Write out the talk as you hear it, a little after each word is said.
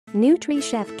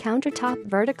NutriChef Countertop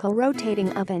Vertical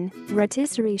Rotating Oven,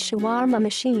 Rotisserie Shawarma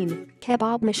Machine,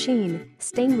 Kebob Machine,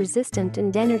 stain-resistant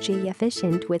and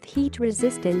energy-efficient with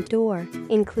heat-resistant door,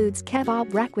 includes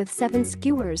kebab rack with 7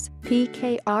 skewers,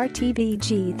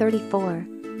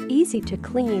 PKRTVG34. Easy to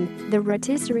clean, the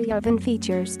rotisserie oven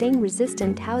features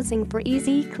stain-resistant housing for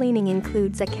easy cleaning,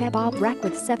 includes a kebab rack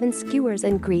with 7 skewers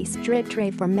and grease drip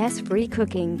tray for mess-free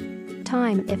cooking.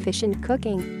 Time-efficient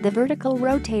cooking, the vertical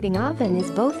rotating oven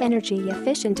is both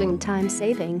energy-efficient and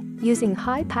time-saving, using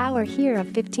high power here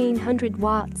of 1500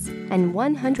 watts and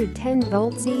 110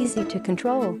 volts. Easy to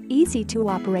control, easy to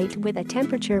operate with a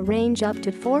temperature range up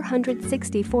to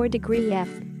 464 degrees F,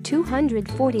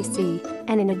 240 C,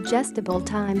 and an adjustable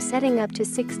time setting up to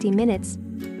 60 minutes.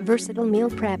 Versatile meal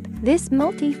prep, this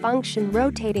multi-function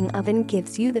rotating oven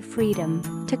gives you the freedom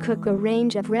to cook a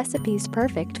range of recipes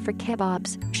perfect for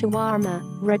kebabs, shawarma,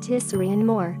 rotisserie and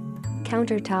more.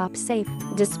 Countertop safe,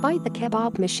 despite the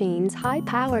kebab machine's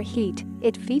high-power heat,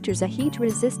 it features a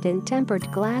heat-resistant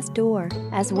tempered glass door,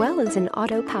 as well as an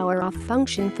auto power-off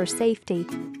function for safety.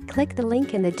 Click the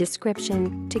link in the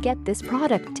description to get this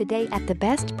product today at the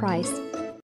best price.